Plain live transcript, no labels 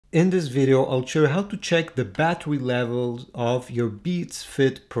In this video, I'll show you how to check the battery levels of your Beats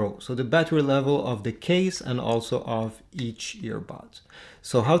Fit Pro. So the battery level of the case and also of each earbuds.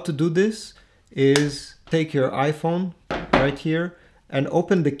 So how to do this is take your iPhone right here and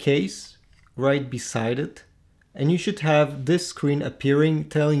open the case right beside it. And you should have this screen appearing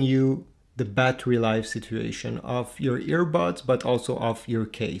telling you the battery life situation of your earbuds, but also of your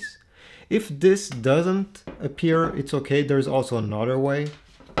case. If this doesn't appear, it's okay. There's also another way.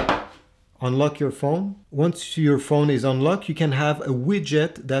 Unlock your phone. Once your phone is unlocked, you can have a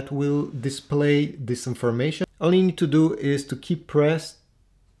widget that will display this information. All you need to do is to keep pressed,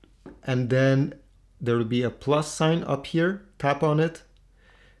 and then there will be a plus sign up here. Tap on it,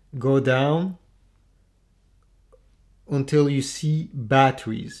 go down until you see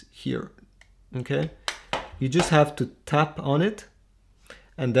batteries here. Okay, you just have to tap on it,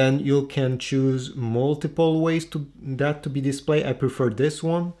 and then you can choose multiple ways to that to be displayed. I prefer this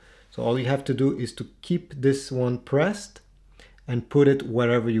one. So all you have to do is to keep this one pressed and put it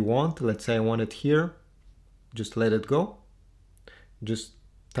wherever you want. Let's say I want it here. Just let it go. Just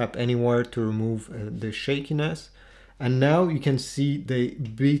tap anywhere to remove the shakiness. And now you can see the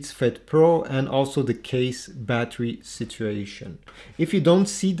Beats Fit Pro and also the case battery situation. If you don't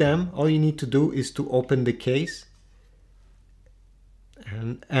see them, all you need to do is to open the case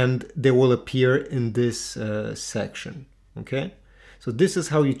and they will appear in this section, okay? So this is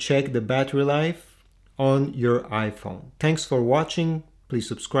how you check the battery life on your iPhone. Thanks for watching. Please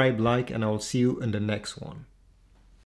subscribe, like, and I will see you in the next one.